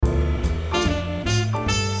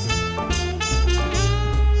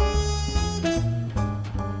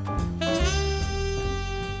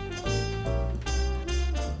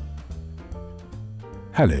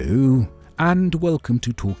Hello, and welcome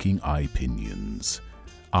to Talking Opinions.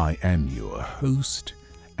 I am your host,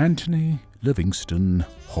 Anthony Livingston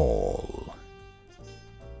Hall.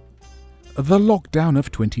 The lockdown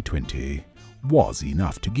of 2020 was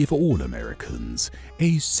enough to give all Americans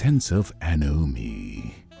a sense of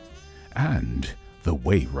anomie. And the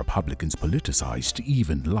way Republicans politicized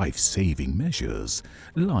even life-saving measures,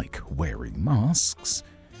 like wearing masks,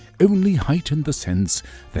 only heightened the sense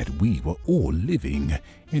that we were all living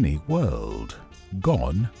in a world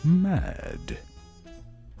gone mad.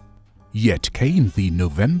 Yet came the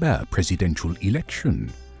November presidential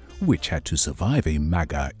election, which had to survive a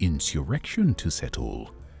MAGA insurrection to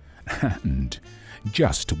settle. And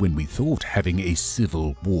just when we thought having a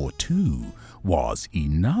civil war too was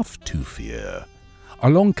enough to fear,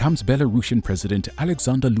 along comes Belarusian President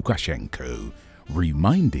Alexander Lukashenko,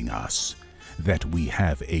 reminding us that we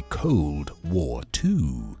have a Cold War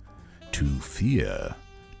too to fear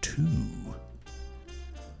too.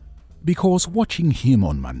 Because watching him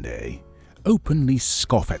on Monday openly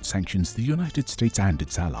scoff at sanctions the United States and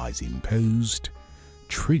its allies imposed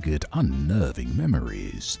triggered unnerving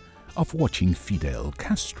memories of watching Fidel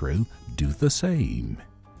Castro do the same.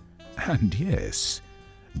 And yes,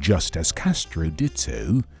 just as Castro did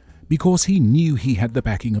so, because he knew he had the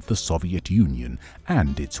backing of the Soviet Union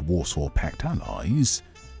and its Warsaw Pact allies,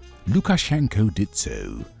 Lukashenko did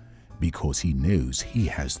so because he knows he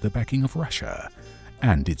has the backing of Russia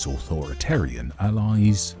and its authoritarian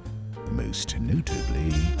allies, most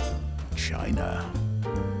notably China.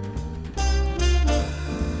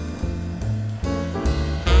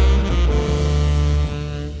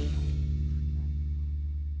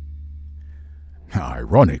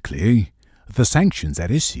 Ironically, the sanctions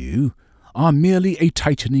at issue are merely a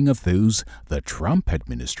tightening of those the Trump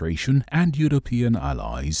administration and European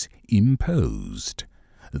allies imposed.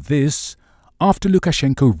 This after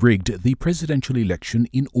Lukashenko rigged the presidential election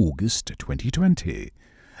in August 2020,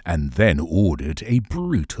 and then ordered a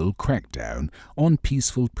brutal crackdown on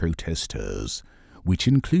peaceful protesters, which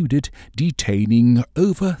included detaining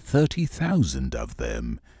over 30,000 of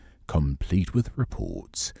them, complete with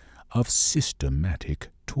reports of systematic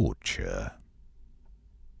torture.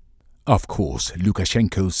 Of course,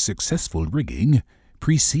 Lukashenko's successful rigging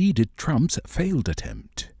preceded Trump's failed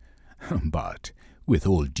attempt. But, with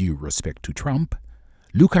all due respect to Trump,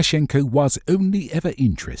 Lukashenko was only ever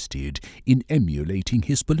interested in emulating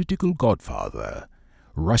his political godfather,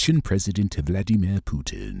 Russian President Vladimir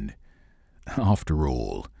Putin. After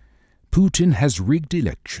all, Putin has rigged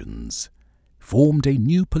elections, formed a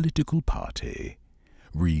new political party,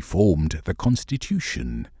 reformed the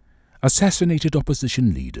constitution, assassinated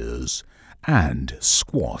opposition leaders, and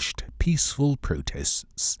squashed peaceful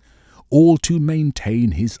protests, all to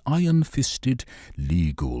maintain his iron-fisted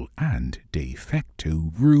legal and de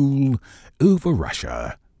facto rule over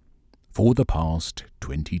Russia for the past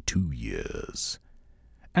 22 years.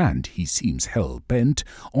 And he seems hell-bent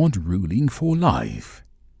on ruling for life.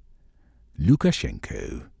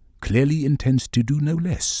 Lukashenko clearly intends to do no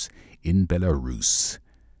less in Belarus,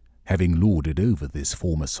 having lorded over this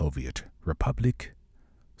former Soviet republic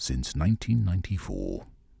since 1994.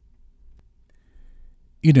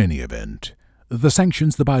 In any event, the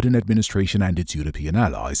sanctions the Biden administration and its European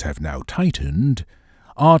allies have now tightened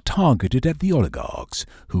are targeted at the oligarchs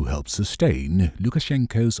who help sustain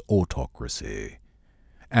Lukashenko's autocracy.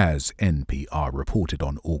 As NPR reported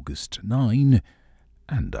on August 9,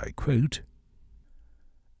 and I quote,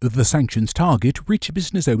 "The sanctions target rich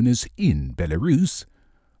business owners in Belarus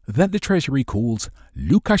that the Treasury calls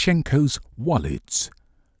Lukashenko's wallets,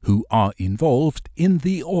 who are involved in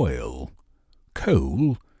the oil,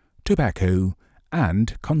 coal, tobacco,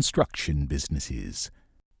 and construction businesses."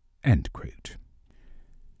 End quote.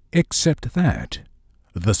 Except that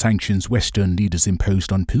the sanctions Western leaders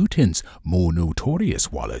imposed on Putin's more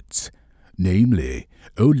notorious wallets, namely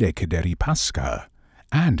Oleg Deripaska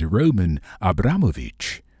and Roman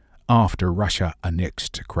Abramovich, after Russia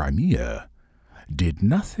annexed Crimea, did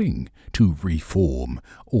nothing to reform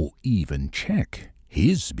or even check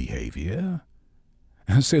his behavior.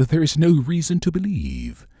 So there is no reason to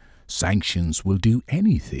believe sanctions will do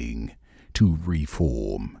anything to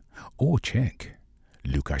reform or check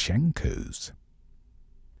Lukashenko's.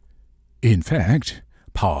 In fact,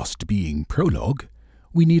 past being prologue,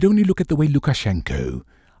 we need only look at the way Lukashenko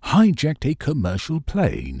hijacked a commercial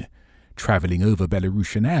plane traveling over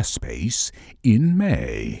Belarusian airspace in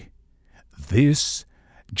May. This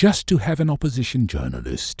just to have an opposition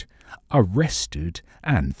journalist arrested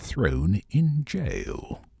and thrown in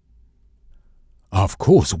jail. Of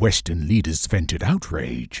course, Western leaders vented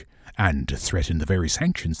outrage and threatened the very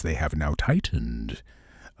sanctions they have now tightened,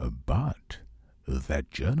 But that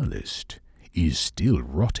journalist is still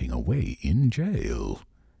rotting away in jail.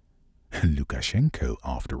 Lukashenko,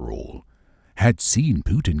 after all, had seen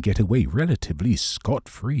Putin get away relatively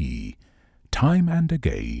scot-free, time and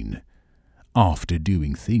again, after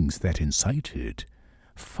doing things that incited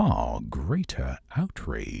far greater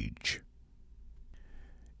outrage.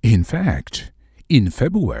 In fact, in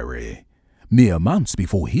February, mere months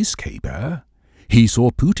before his caper, he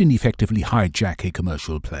saw Putin effectively hijack a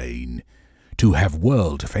commercial plane to have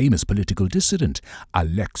world-famous political dissident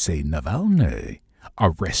Alexei Navalny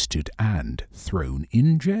arrested and thrown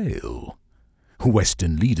in jail.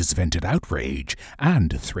 Western leaders vented outrage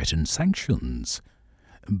and threatened sanctions.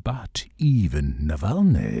 But even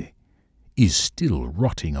Navalny is still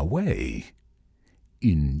rotting away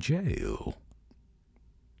in jail.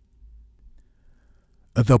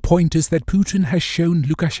 The point is that Putin has shown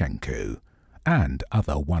Lukashenko and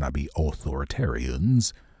other wannabe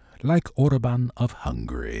authoritarians like Orban of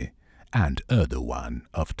Hungary and Erdogan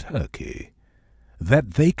of Turkey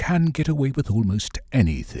that they can get away with almost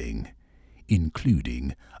anything,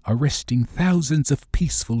 including arresting thousands of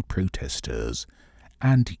peaceful protesters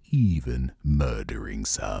and even murdering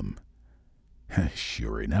some.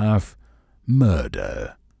 Sure enough,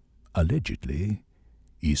 murder, allegedly,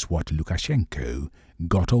 is what Lukashenko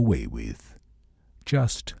got away with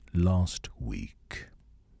just last week.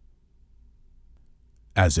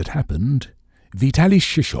 As it happened, Vitaly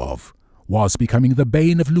Shishov was becoming the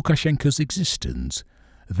bane of Lukashenko's existence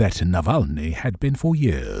that Navalny had been for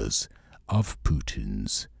years of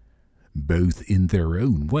Putin's. Both in their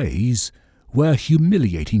own ways were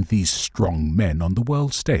humiliating these strong men on the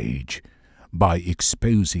world stage by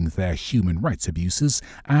exposing their human rights abuses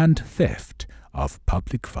and theft of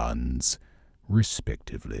public funds,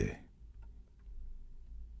 respectively.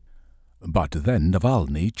 But then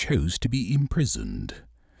Navalny chose to be imprisoned,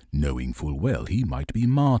 knowing full well he might be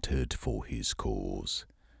martyred for his cause.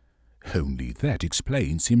 Only that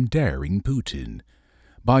explains him daring Putin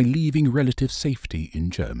by leaving relative safety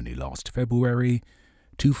in Germany last February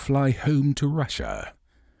to fly home to Russia,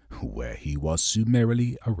 where he was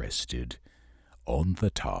summarily arrested on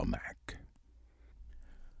the tarmac.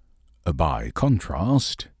 By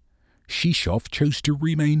contrast, Shishov chose to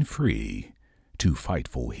remain free to fight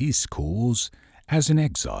for his cause as an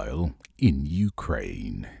exile in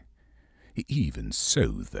Ukraine. Even so,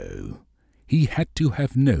 though, he had to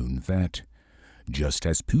have known that, just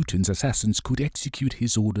as Putin's assassins could execute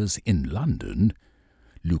his orders in London,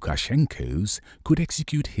 Lukashenko's could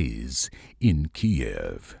execute his in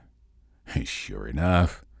Kiev. Sure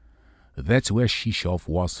enough, that's where Shishov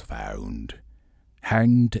was found,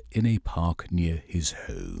 hanged in a park near his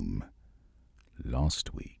home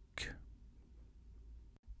last week.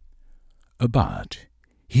 But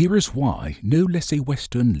here is why no less a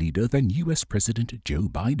Western leader than US President Joe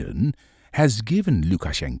Biden has given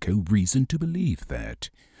Lukashenko reason to believe that,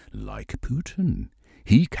 like Putin,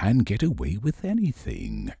 he can get away with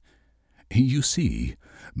anything. You see,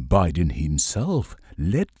 Biden himself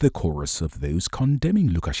led the chorus of those condemning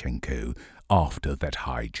Lukashenko after that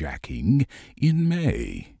hijacking in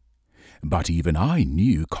May. But even I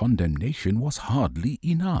knew condemnation was hardly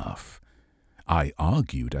enough. I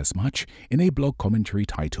argued as much in a blog commentary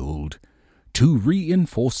titled, "To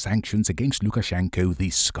reinforce sanctions against Lukashenko the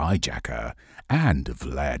skyjacker and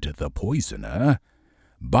Vlad the poisoner,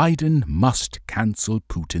 Biden must cancel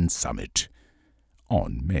Putin's summit,"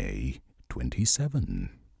 on May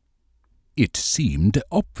 27. It seemed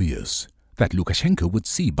obvious that Lukashenko would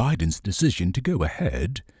see Biden's decision to go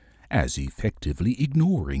ahead as effectively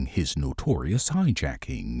ignoring his notorious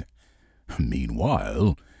hijacking.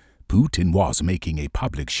 Meanwhile, Putin was making a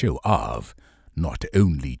public show of not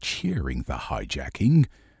only cheering the hijacking,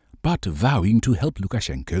 but vowing to help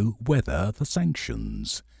Lukashenko weather the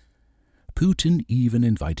sanctions. Putin even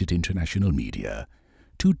invited international media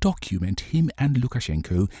to document him and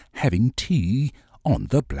Lukashenko having tea on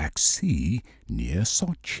the Black Sea near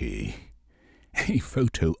Sochi. A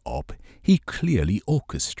photo op he clearly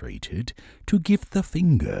orchestrated to give the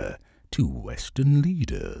finger to Western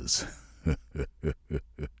leaders.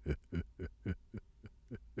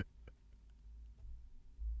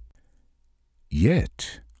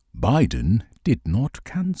 Yet, Biden did not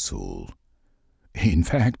cancel. In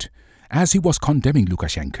fact, as he was condemning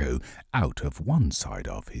Lukashenko out of one side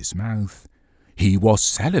of his mouth, he was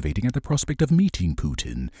salivating at the prospect of meeting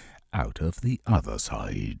Putin out of the other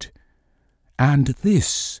side. And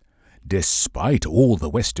this, despite all the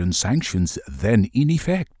Western sanctions then in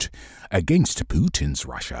effect against Putin's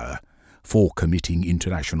Russia for committing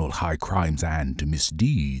international high crimes and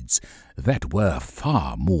misdeeds that were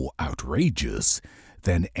far more outrageous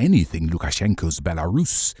than anything Lukashenko's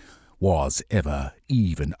Belarus was ever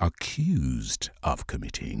even accused of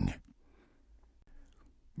committing.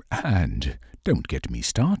 And don't get me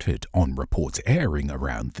started on reports airing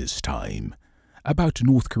around this time about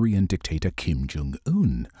North Korean dictator Kim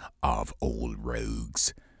Jong-un, of all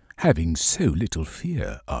rogues, having so little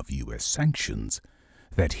fear of US sanctions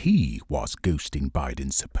that he was ghosting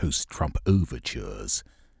Biden's post-Trump overtures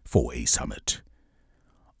for a summit.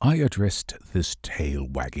 I addressed this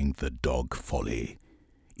tail-wagging the dog folly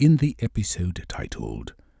in the episode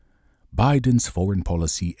titled Biden's Foreign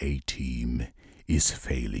Policy A-Team is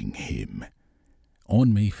Failing Him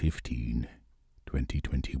on May 15,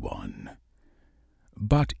 2021.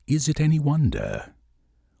 But is it any wonder?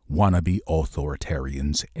 Wannabe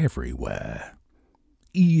authoritarians everywhere,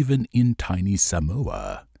 even in tiny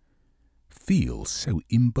Samoa, feel so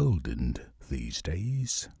emboldened these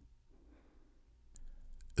days.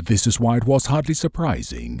 This is why it was hardly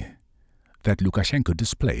surprising that Lukashenko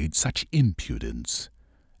displayed such impudence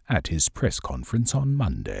at his press conference on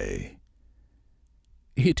Monday.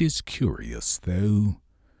 It is curious, though,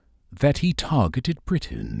 that he targeted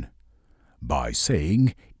Britain by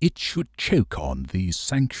saying it should choke on these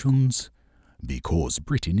sanctions because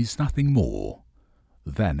Britain is nothing more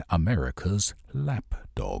than America's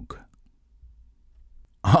lapdog.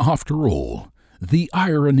 After all, the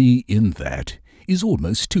irony in that is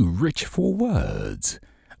almost too rich for words.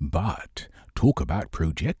 But talk about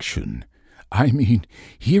projection. I mean,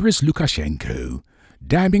 here is Lukashenko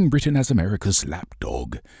damning Britain as America's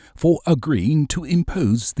lapdog for agreeing to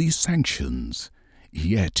impose these sanctions.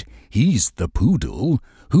 Yet he's the poodle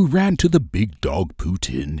who ran to the big dog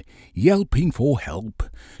Putin, yelping for help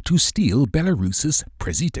to steal Belarus's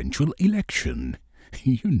presidential election.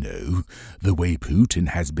 You know, the way Putin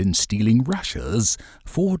has been stealing Russia's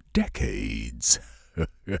for decades.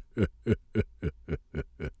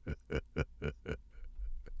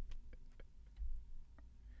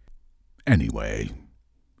 Anyway,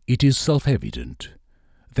 it is self-evident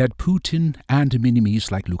that Putin and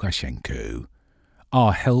minimes like Lukashenko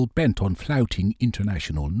are hell-bent on flouting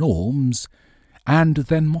international norms and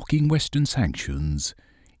then mocking Western sanctions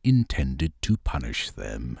intended to punish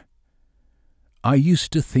them. I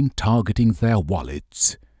used to think targeting their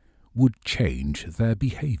wallets would change their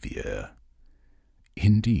behavior.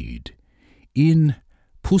 Indeed, in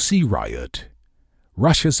Pussy Riot,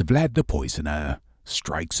 Russia's Vlad the Poisoner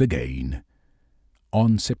strikes again.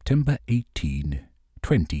 On September 18,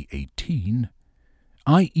 2018,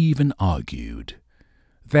 I even argued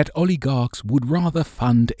that oligarchs would rather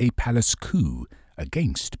fund a palace coup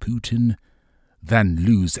against Putin than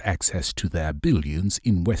lose access to their billions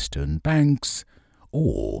in Western banks,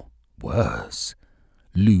 or, worse,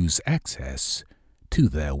 lose access to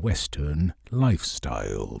their Western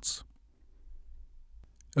lifestyles.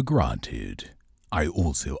 Granted, I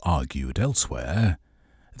also argued elsewhere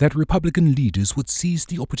that Republican leaders would seize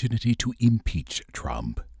the opportunity to impeach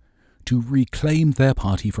Trump, to reclaim their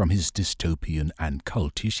party from his dystopian and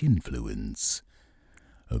cultish influence.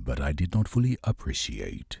 But I did not fully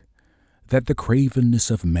appreciate that the cravenness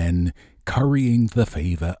of men currying the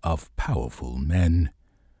favor of powerful men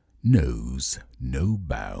knows no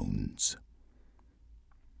bounds.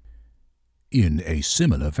 In a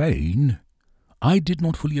similar vein, I did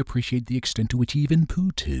not fully appreciate the extent to which even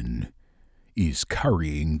Putin is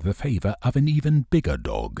currying the favor of an even bigger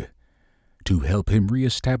dog to help him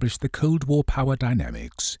re-establish the Cold War power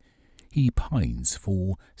dynamics he pines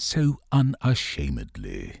for so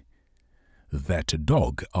unashamedly. That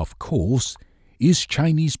dog, of course, is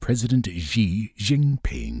Chinese President Xi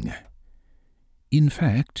Jinping. In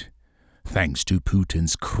fact, thanks to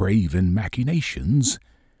Putin's craven machinations,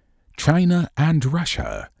 China and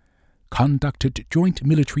Russia conducted joint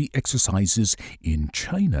military exercises in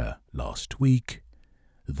China last week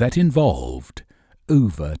that involved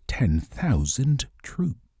over 10,000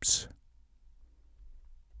 troops.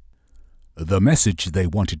 The message they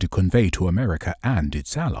wanted to convey to America and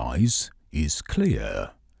its allies is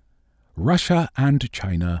clear. Russia and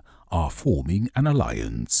China are forming an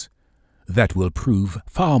alliance that will prove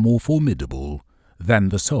far more formidable than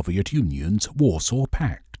the Soviet Union's Warsaw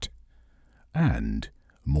Pact. And,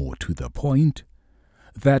 more to the point,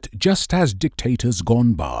 that just as dictators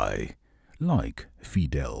gone by, like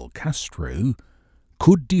Fidel Castro,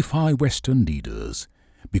 could defy Western leaders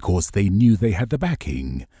because they knew they had the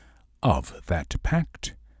backing of that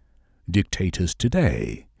pact, dictators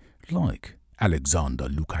today, like Alexander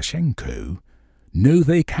Lukashenko, know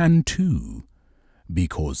they can too,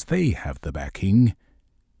 because they have the backing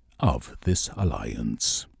of this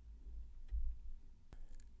alliance.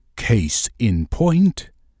 Case in point,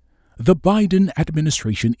 The Biden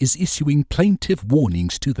administration is issuing plaintive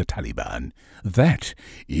warnings to the Taliban that,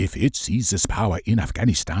 if it seizes power in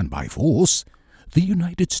Afghanistan by force, the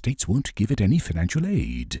United States won't give it any financial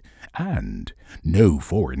aid, and no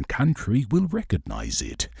foreign country will recognize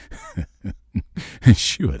it.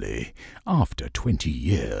 Surely, after 20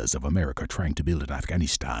 years of America trying to build an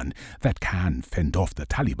Afghanistan that can fend off the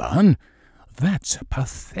Taliban, that's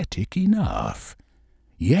pathetic enough.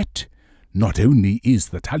 Yet, not only is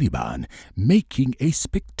the Taliban making a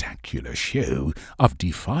spectacular show of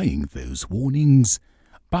defying those warnings,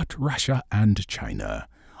 but Russia and China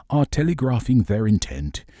are telegraphing their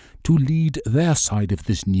intent to lead their side of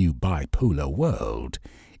this new bipolar world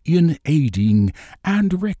in aiding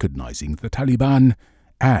and recognizing the Taliban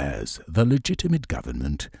as the legitimate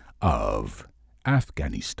government of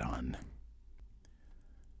Afghanistan.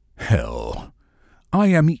 Hell, I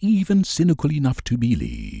am even cynical enough to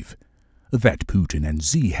believe that Putin and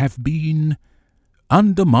Xi have been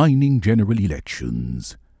undermining general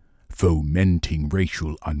elections, fomenting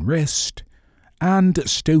racial unrest, and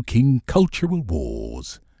stoking cultural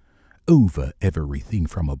wars over everything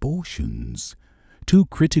from abortions to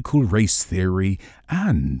critical race theory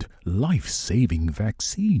and life-saving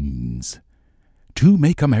vaccines, to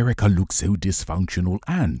make America look so dysfunctional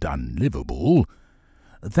and unlivable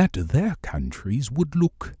that their countries would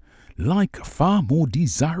look like far more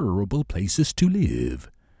desirable places to live,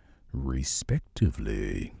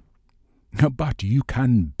 respectively. But you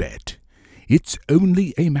can bet it's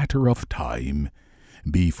only a matter of time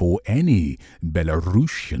before any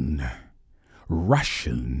Belarusian,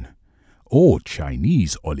 Russian, or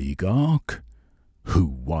Chinese oligarch who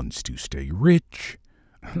wants to stay rich,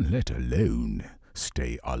 let alone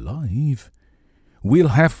stay alive, will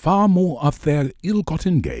have far more of their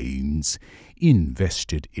ill-gotten gains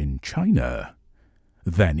invested in China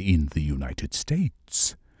than in the United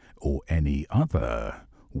States or any other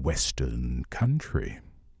Western country.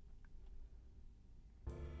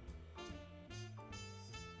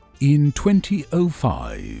 In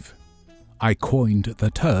 2005, I coined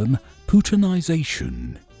the term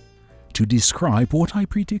Putinization to describe what I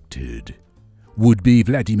predicted would be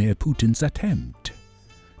Vladimir Putin's attempt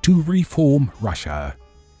to reform Russia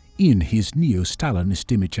in his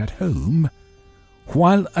neo-Stalinist image at home,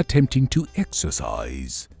 while attempting to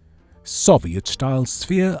exercise Soviet-style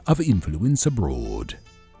sphere of influence abroad.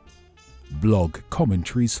 Blog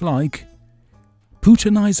commentaries like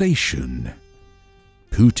Putinization,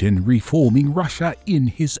 Putin reforming Russia in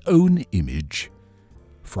his own image,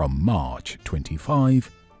 from March 25,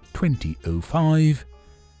 2005,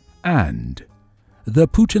 and The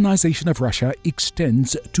Putinization of Russia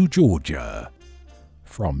extends to Georgia,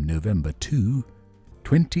 from November 2,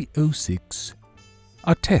 2006,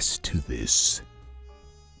 attest to this.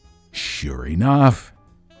 Sure enough,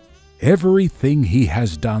 everything he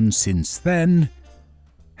has done since then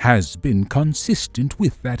has been consistent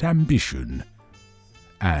with that ambition,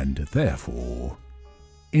 and therefore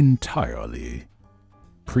entirely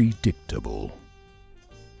predictable.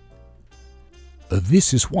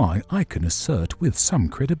 This is why I can assert with some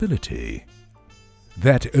credibility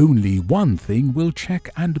that only one thing will check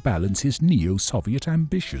and balance his neo-Soviet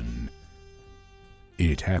ambition.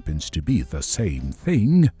 It happens to be the same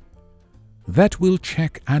thing that will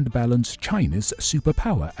check and balance China's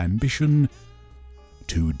superpower ambition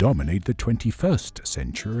to dominate the 21st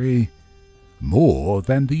century more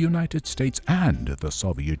than the United States and the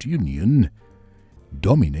Soviet Union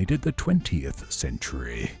dominated the 20th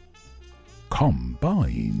century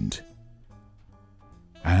combined.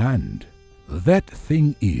 And that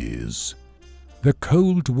thing is the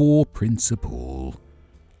Cold War principle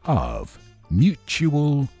of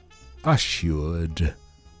mutual assured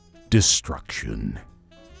destruction.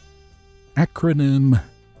 Acronym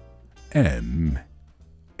MAD.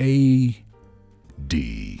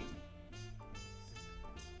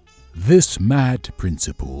 This MAD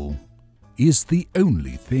principle is the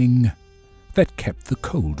only thing that kept the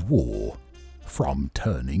Cold War from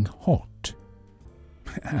turning hot.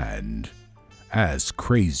 And, as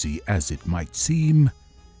crazy as it might seem,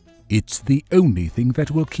 it's the only thing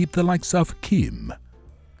that will keep the likes of Kim,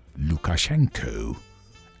 Lukashenko,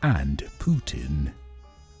 and Putin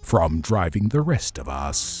from driving the rest of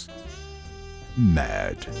us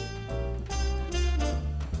mad.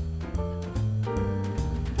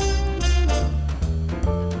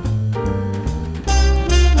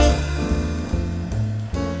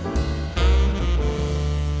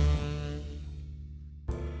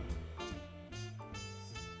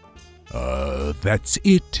 That's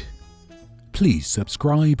it. Please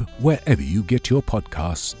subscribe wherever you get your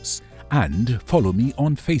podcasts and follow me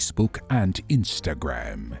on Facebook and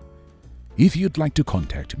Instagram. If you'd like to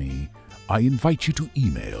contact me, I invite you to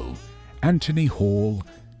email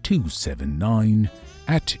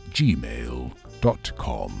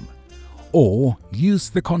anthonyhall279@gmail.com or use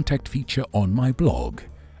the contact feature on my blog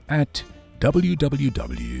at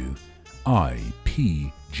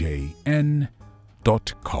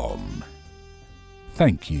www.ipjn.com.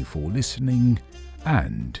 Thank you for listening,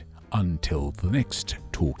 and until the next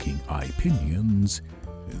Talking Opinions,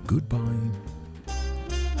 goodbye.